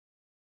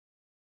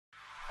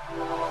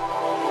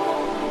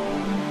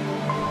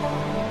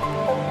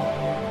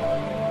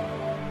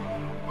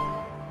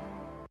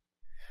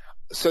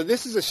So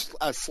this is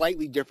a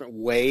slightly different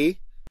way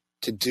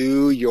to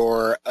do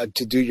your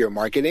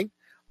marketing.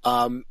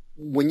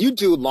 When you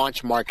do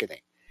launch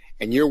marketing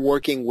and you're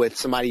working with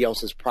somebody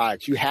else's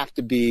product, you have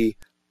to be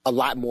a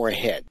lot more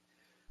ahead.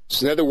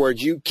 So in other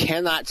words, you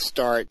cannot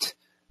start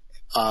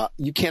a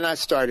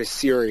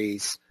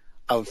series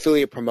of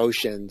affiliate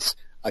promotions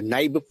a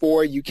night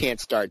before. You can't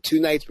start 2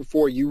 nights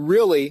before. You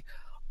really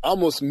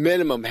almost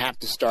minimum have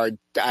to start,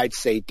 I'd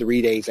say,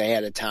 3 days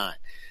ahead of time,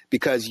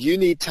 because you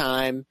need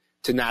time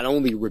to not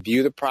only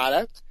review the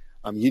product,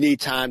 you need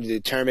time to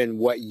determine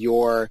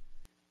if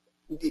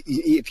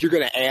you're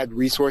going to add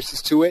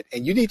resources to it,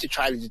 and you need to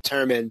try to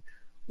determine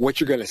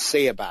what you're going to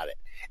say about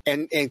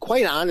it. And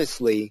quite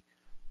honestly,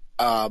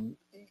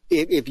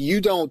 if you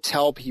don't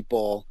tell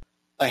people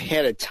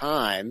ahead of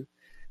time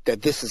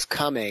that this is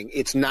coming,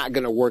 it's not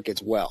going to work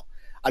as well.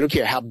 I don't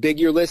care how big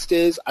your list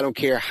is. I don't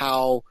care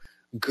how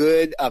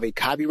good of a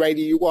copywriter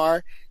you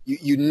are.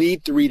 You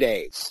need 3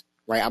 days,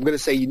 right? I'm going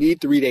to say you need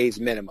 3 days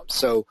minimum.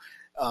 So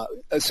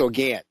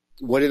again,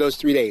 what are those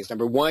 3 days?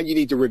 Number one, you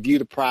need to review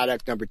the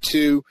product. Number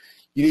two,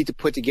 you need to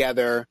put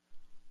together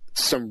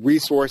some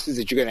resources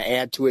that you're going to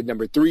add to it.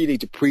 Number three, you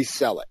need to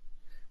pre-sell it,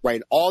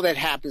 right? All that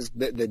happens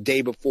the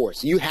day before.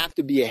 So you have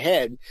to be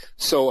ahead.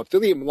 So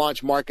affiliate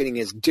launch marketing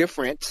is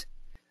different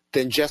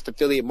than just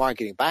affiliate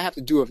marketing. If I have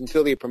to do an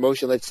affiliate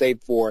promotion, let's say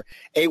for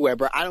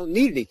Aweber, I don't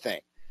need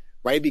anything,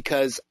 right?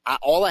 Because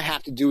all I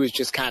have to do is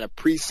just kind of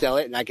pre-sell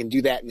it, and I can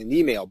do that in an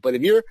email. But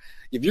if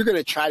you're going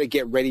to try to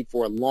get ready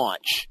for a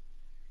launch,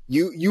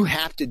 you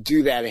have to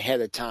do that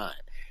ahead of time,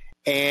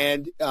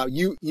 and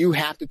you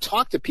have to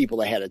talk to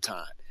people ahead of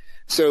time.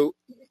 So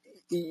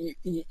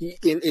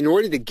in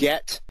order to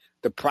get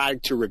the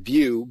product to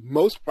review,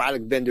 most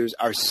product vendors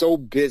are so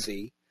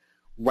busy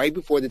right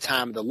before the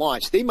time of the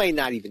launch, they might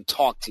not even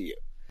talk to you,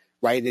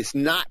 right? It's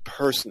not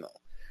personal.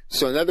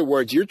 So in other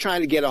words, you're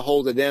trying to get a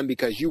hold of them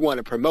because you want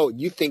to promote.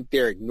 You think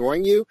they're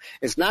ignoring you.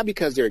 It's not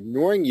because they're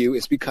ignoring you.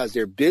 It's because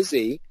they're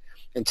busy,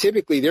 and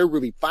typically they're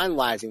really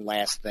finalizing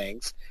last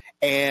things.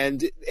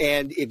 And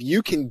if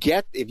you can't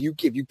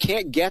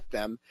get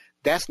them,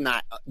 that's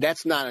not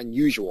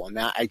unusual.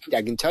 Now I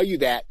can tell you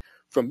that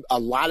from a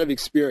lot of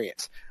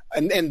experience.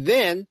 And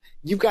then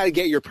you've got to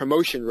get your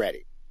promotion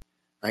ready,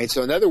 right?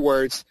 So in other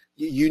words,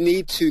 you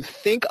need to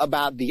think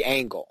about the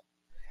angle,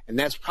 and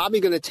that's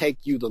probably going to take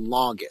you the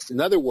longest. In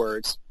other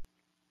words,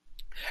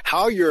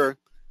 how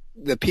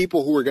the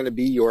people who are going to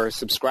be your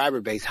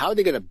subscriber base, how are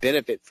they going to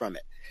benefit from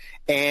it?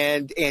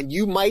 And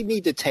you might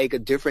need to take a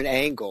different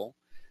angle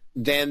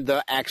than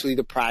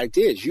the product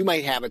is. You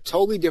might have a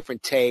totally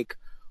different take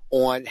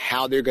on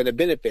how they're going to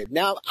benefit.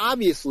 Now,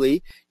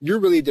 obviously, you're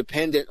really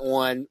dependent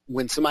on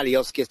when somebody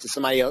else gets to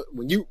somebody else.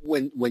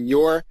 When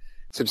your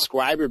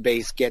subscriber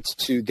base gets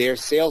to their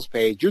sales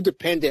page, you're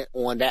dependent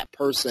on that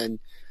person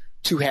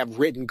to have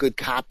written good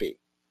copy,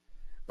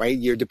 right?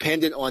 You're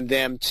dependent on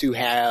them to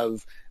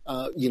have,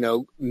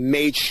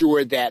 made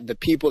sure that the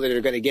people that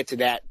are going to get to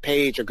that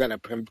page are going to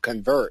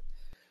convert.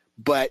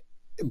 But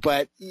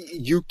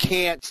you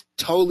can't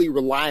totally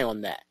rely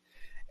on that,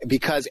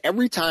 because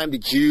every time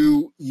that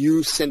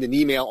you send an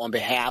email on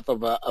behalf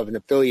of an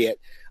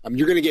affiliate,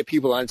 you're going to get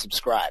people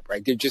unsubscribe,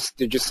 right? They're just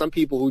some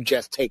people who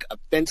just take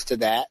offense to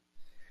that,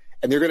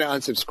 and they're going to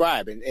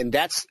unsubscribe, and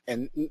that's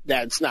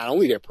not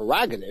only their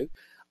prerogative.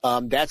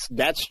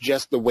 That's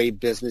just the way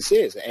business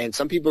is, and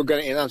some people are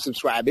going to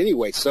unsubscribe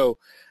anyway. So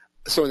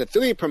an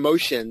affiliate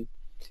promotion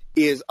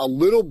is a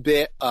little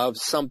bit of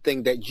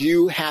something that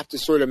you have to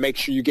sort of make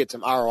sure you get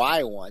some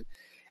ROI on,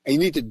 and you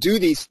need to do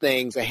these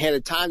things ahead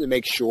of time to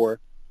make sure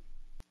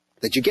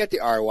that you get the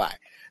ROI.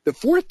 The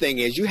fourth thing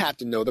is you have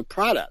to know the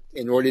product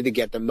in order to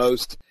get the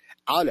most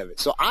out of it.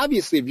 So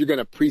obviously, if you're going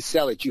to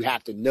pre-sell it, you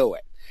have to know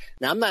it.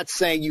 Now, I'm not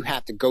saying you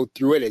have to go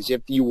through it as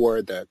if you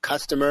were the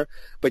customer,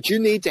 but you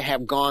need to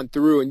have gone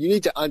through and you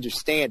need to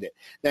understand it.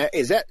 Now,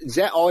 is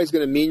that always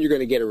going to mean you're going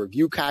to get a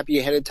review copy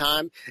ahead of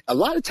time? A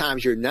lot of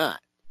times you're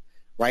not,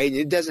 right?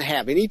 It doesn't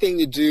have anything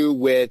to do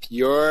with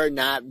you're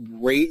not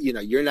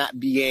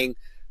being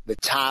the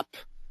top,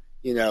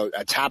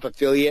 a top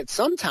affiliate.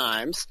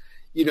 Sometimes,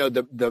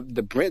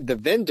 the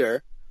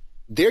vendor,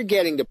 they're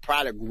getting the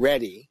product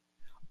ready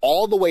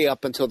all the way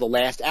up until the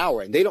last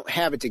hour, and they don't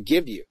have it to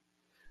give you.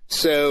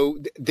 So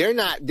they're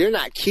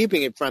not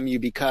keeping it from you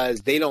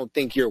because they don't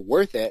think you're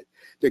worth it.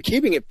 They're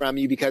keeping it from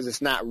you because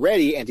it's not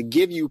ready, and to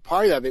give you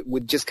part of it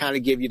would just kind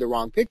of give you the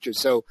wrong picture.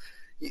 So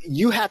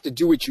you have to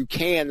do what you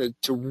can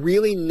to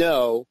really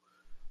know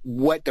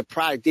what the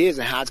product is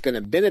and how it's going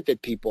to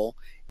benefit people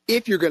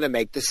if you're going to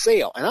make the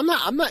sale. And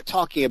I'm not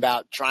talking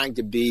about trying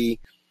to be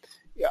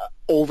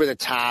over the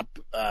top,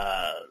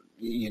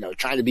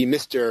 trying to be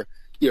Mr.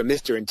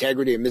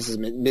 Integrity or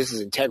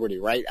Mrs. Integrity,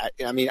 right?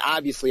 I mean,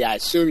 obviously, I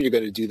assume you're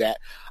going to do that.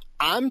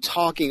 I'm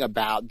talking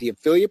about the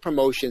affiliate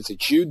promotions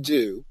that you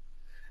do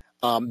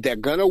that are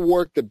going to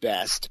work the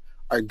best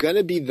are going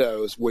to be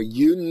those where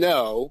you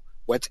know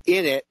what's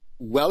in it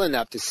well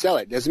enough to sell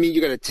it. Doesn't mean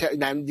you're going to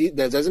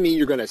that doesn't mean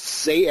you're going to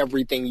say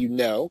everything you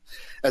know.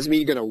 Doesn't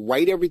mean you're going to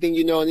write everything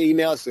you know in the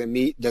email. Doesn't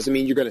mean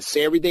you're going to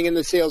say everything in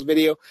the sales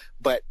video,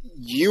 but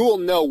you will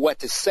know what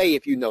to say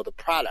if you know the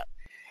product.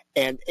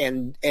 And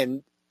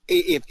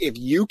if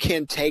you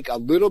can take a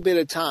little bit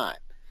of time,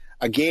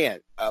 again,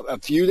 a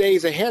few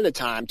days ahead of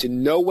time to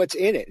know what's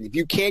in it. If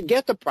you can't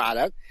get the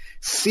product,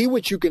 see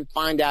what you can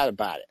find out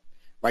about it,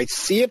 right?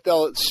 See if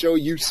they'll show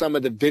you some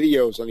of the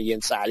videos on the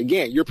inside.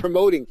 Again, you're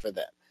promoting for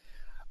them.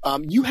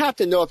 You have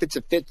to know if it's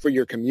a fit for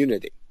your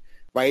community,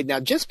 right? Now,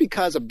 just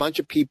because a bunch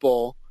of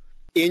people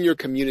in your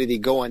community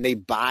go and they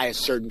buy a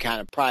certain kind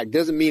of product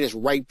doesn't mean it's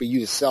right for you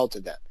to sell to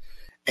them.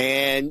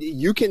 And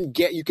you can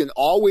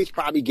always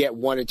probably get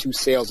 1 or 2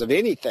 sales of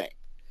anything.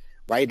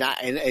 Right.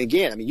 And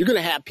again, I mean, you're going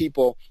to have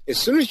people as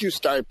soon as you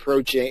start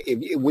approaching,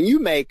 when you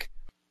make,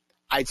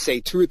 I'd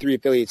say 2 or 3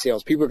 affiliate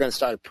sales, people are going to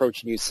start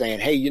approaching you saying,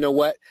 hey, you know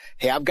what?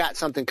 Hey, I've got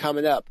something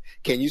coming up.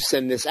 Can you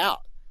send this out?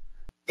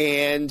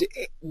 And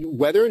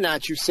whether or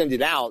not you send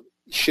it out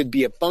should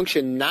be a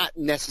function not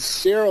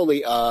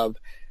necessarily of,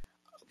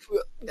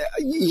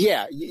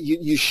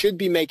 you should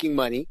be making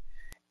money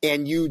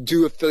and you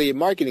do affiliate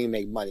marketing and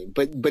make money.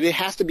 But it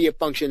has to be a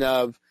function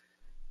of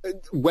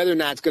whether or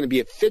not it's going to be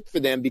a fit for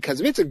them, because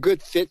if it's a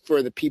good fit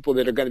for the people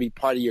that are going to be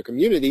part of your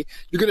community,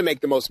 you're going to make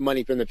the most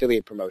money from the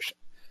affiliate promotion,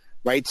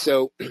 right?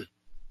 So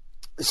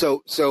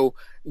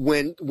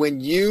when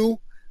you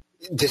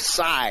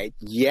decide,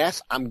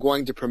 yes, I'm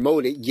going to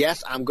promote it,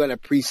 yes, I'm going to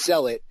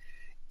pre-sell it,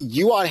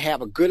 you ought to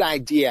have a good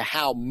idea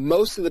how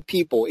most of the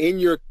people in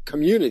your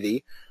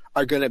community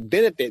are going to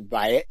benefit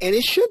by it, and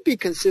it should be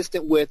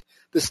consistent with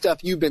the stuff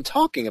you've been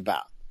talking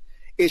about.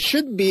 It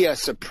shouldn't be a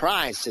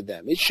surprise to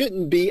them. It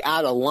shouldn't be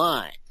out of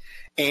line.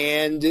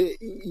 And,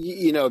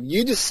 if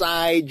you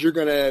decide you're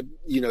going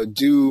to,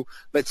 do,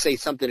 let's say,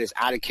 something that's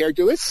out of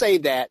character. Let's say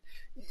that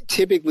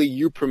typically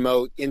you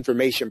promote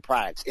information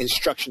products,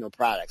 instructional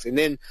products. And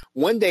then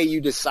one day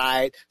you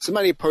decide,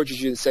 somebody approaches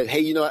you and says,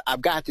 hey, you know what,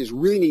 I've got this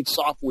really neat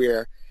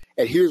software,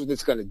 and here's what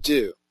it's going to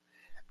do.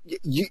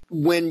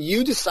 When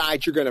you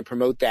decide you're going to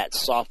promote that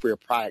software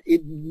product, it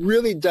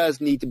really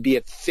does need to be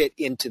a fit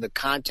into the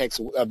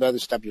context of other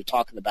stuff you're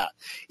talking about.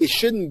 It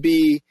shouldn't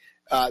be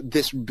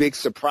this big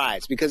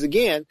surprise, because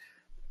again,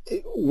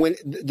 when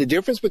the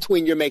difference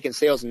between you're making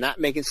sales and not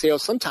making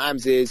sales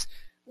sometimes is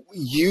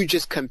you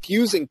just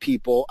confusing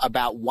people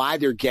about why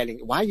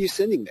are you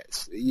sending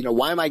this?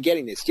 Why am I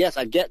getting this? Yes,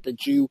 I get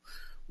that you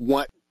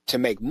want to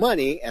make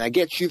money, and I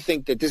get you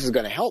think that this is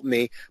going to help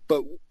me,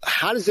 but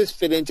how does this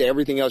fit into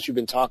everything else you've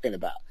been talking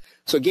about?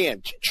 So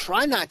again,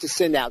 try not to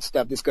send out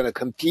stuff that's going to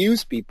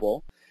confuse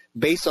people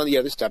based on the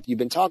other stuff you've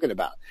been talking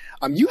about.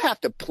 You have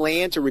to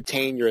plan to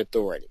retain your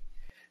authority.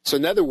 So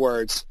in other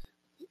words,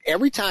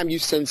 every time you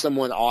send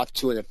someone off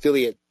to an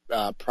affiliate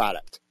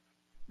product,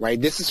 right?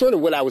 This is sort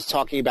of what I was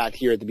talking about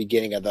here at the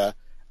beginning of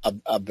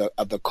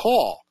the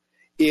call.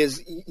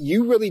 Is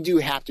you really do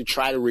have to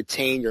try to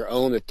retain your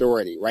own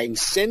authority, right? And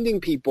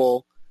sending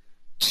people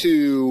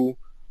to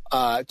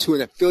an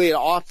affiliate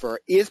offer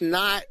is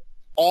not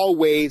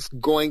always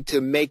going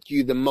to make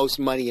you the most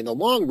money in the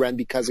long run,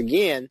 because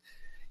again,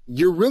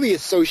 you're really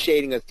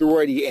associating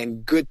authority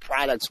and good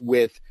products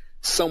with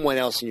someone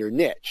else in your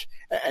niche.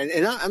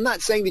 And I'm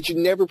not saying that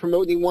you never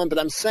promote anyone, but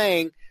I'm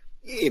saying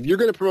if you're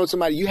going to promote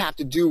somebody, you have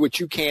to do what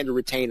you can to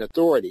retain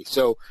authority.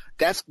 So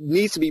that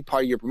needs to be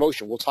part of your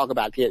promotion. We'll talk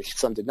about it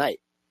some tonight.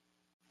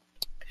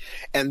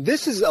 And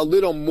this is a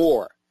little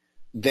more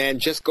than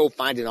just go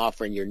find an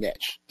offer in your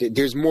niche.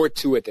 There's more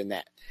to it than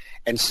that.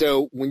 And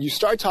so when you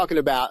start talking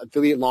about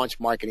affiliate launch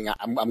marketing,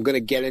 I'm going to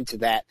get into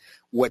that,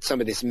 what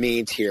some of this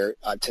means here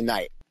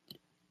tonight.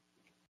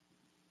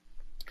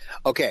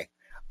 Okay.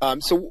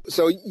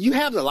 So you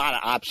have a lot of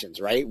options,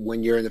 right,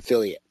 when you're an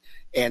affiliate.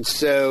 And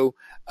so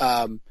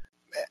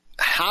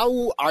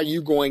how are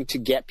you going to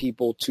get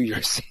people to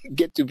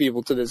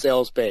the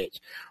sales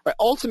page? Right?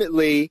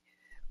 Ultimately,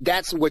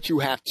 that's what you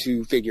have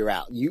to figure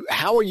out.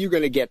 How are you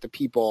going to get the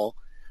people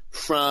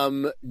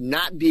from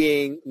not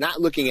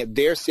looking at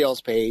their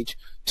sales page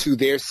to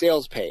their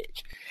sales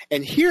page?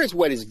 And here's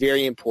what is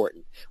very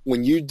important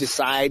when you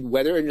decide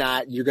whether or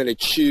not you're going to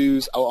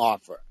choose an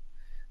offer,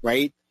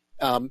 right?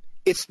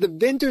 It's the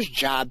vendor's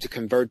job to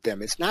convert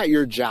them. It's not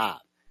your job.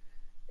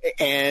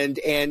 And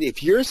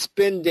if you're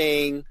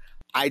spending,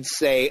 I'd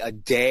say, a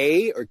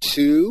day or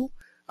two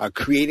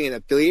creating an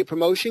affiliate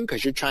promotion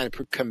because you're trying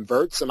to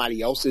convert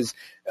somebody else's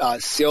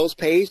sales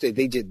page that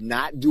they did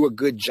not do a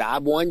good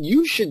job on,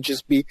 you should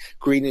just be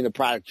creating the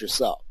product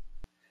yourself,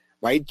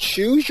 right?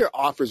 Choose your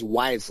offers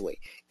wisely.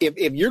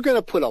 If you're going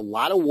to put a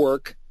lot of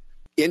work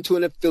into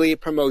an affiliate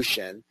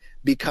promotion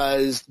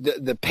because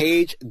their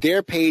page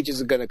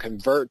isn't going to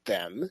convert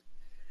them,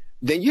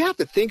 then you have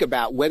to think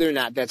about whether or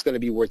not that's going to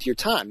be worth your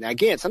time. Now,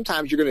 again,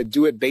 sometimes you're going to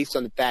do it based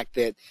on the fact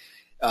that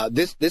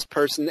this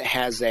person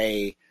has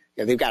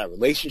they've got a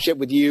relationship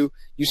with you.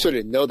 You sort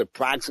of know the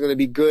product's going to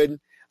be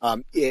good,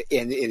 and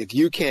if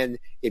you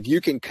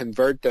can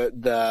convert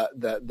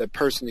the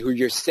person who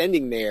you're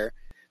sending there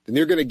then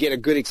they're going to get a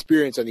good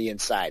experience on the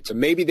inside. So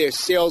maybe their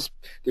sales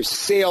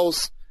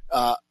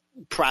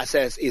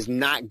process is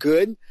not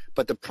good,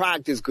 but the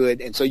product is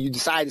good, and so you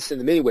decide to send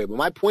them anyway. But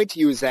my point to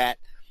you is that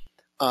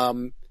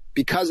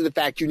because of the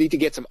fact you need to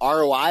get some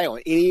ROI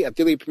on any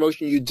affiliate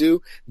promotion you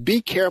do,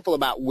 be careful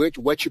about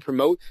what you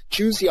promote.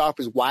 Choose the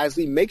offers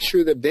wisely. Make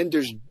sure the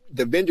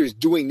vendor's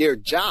doing their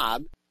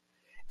job,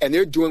 and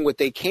they're doing what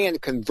they can to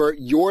convert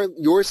your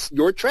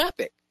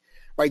traffic.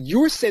 Right?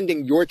 You're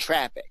sending your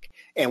traffic,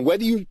 and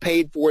whether you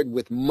paid for it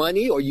with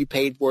money or you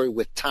paid for it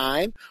with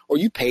time or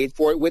you paid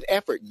for it with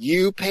effort,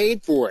 you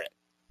paid for it.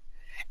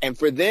 And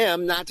for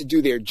them not to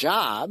do their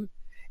job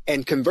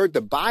and convert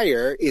the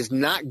buyer is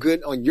not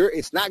good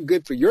it's not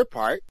good for your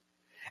part,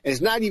 and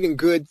it's not even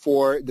good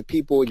for the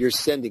people you're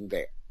sending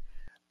there.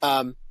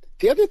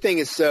 The other thing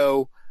is,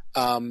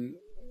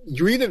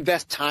 you either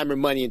invest time or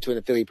money into an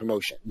affiliate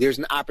promotion. There's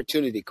an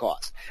opportunity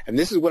cost, and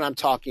this is what I'm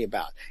talking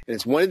about. And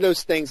it's one of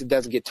those things that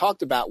doesn't get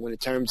talked about when in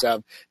terms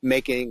of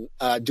doing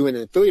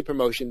an affiliate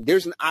promotion.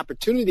 There's an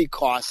opportunity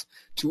cost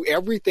to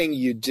everything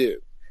you do.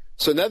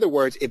 So in other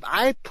words, if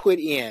I put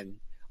in,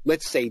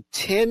 let's say,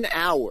 10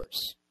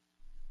 hours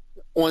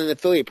on an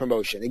affiliate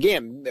promotion,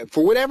 again,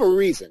 for whatever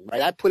reason,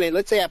 right?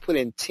 Let's say I put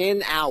in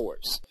 10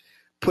 hours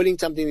putting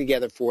something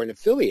together for an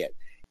affiliate.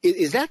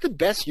 Is that the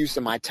best use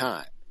of my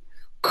time?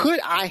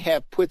 Could I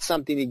have put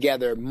something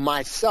together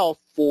myself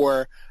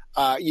for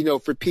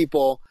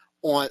people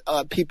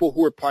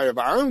who are part of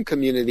our own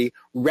community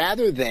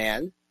rather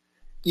than,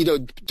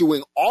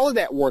 doing all of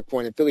that work for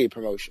an affiliate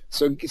promotion?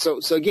 So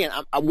again,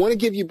 I want to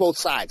give you both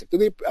sides.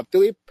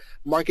 Affiliate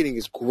marketing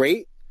is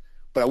great,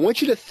 but I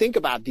want you to think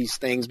about these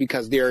things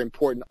because they're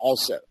important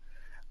also.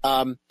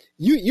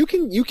 You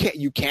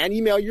can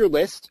email your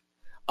list.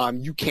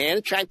 You can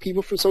attract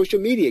people from social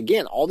media.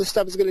 Again, all this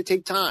stuff is going to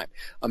take time.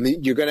 I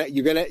mean, you're gonna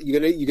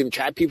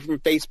attract people from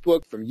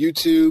Facebook, from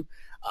YouTube,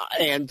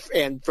 and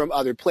from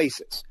other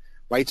places,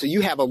 right? So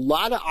you have a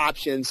lot of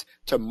options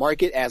to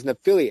market as an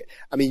affiliate.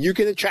 I mean, you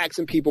can attract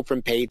some people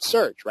from paid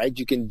search, right?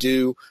 You can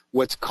do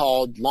what's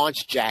called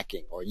launch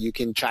jacking, or you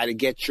can try to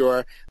get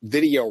your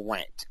video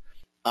ranked.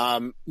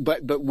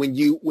 But when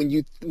you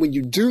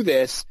do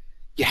this,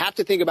 you have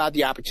to think about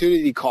the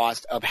opportunity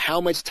cost of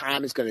how much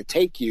time it's going to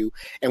take you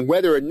and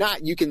whether or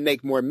not you can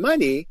make more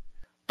money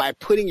by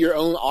putting your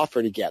own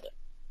offer together,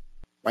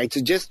 right?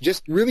 So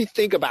just really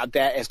think about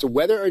that as to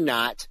whether or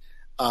not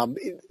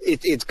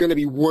it's going to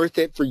be worth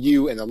it for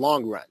you in the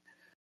long run.